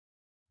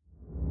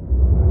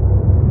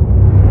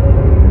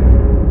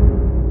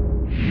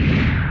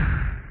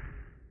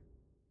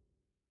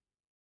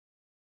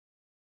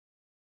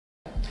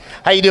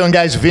How you doing,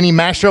 guys? Vinny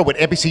Mastro with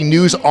NPC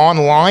News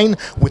Online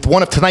with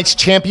one of tonight's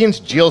champions,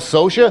 Jill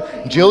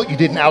SOCSIA. Jill, you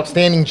did an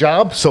outstanding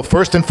job. So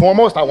first and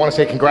foremost, I want to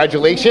say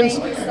congratulations.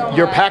 Thank you so much.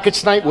 Your package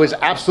tonight was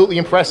absolutely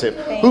impressive.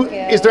 Thank you.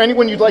 Is there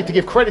anyone you'd like to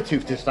give credit to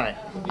this night?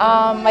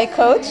 My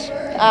coach,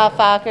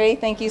 Fakri,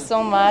 thank you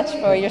so much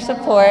for your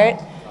support.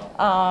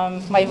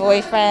 My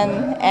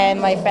boyfriend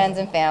and my friends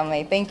and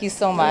family. Thank you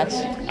so much.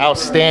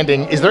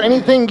 Outstanding. Is there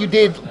anything you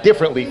did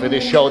differently for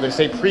this show than,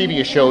 say,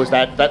 previous shows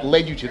that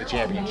led you to the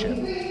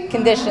championship?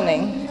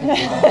 Conditioning.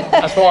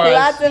 As far as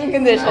Lots of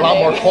conditioning. a lot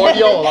more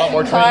cardio, a lot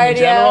more training in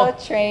general?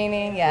 Cardio,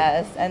 training,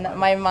 yes. And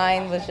my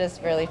mind was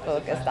just really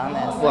focused on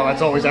this. Well,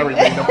 that's always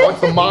everything. Once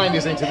the mind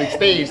is into the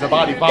stage, the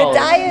body follows. The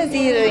diet is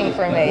eating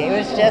for me. It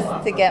was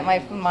just to get my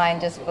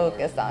mind just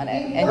focused on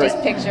it and Great.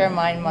 just picture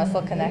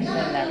mind-muscle connection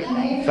and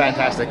everything.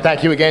 Fantastic.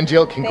 Thank you again,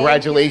 Jill.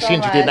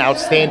 Congratulations. so You did an much.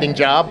 outstanding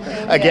job.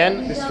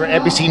 Again, this is for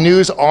NPC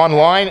News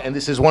Online, and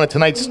this is one of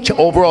tonight's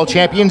overall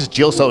champions,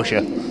 Jill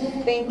SOCSIA.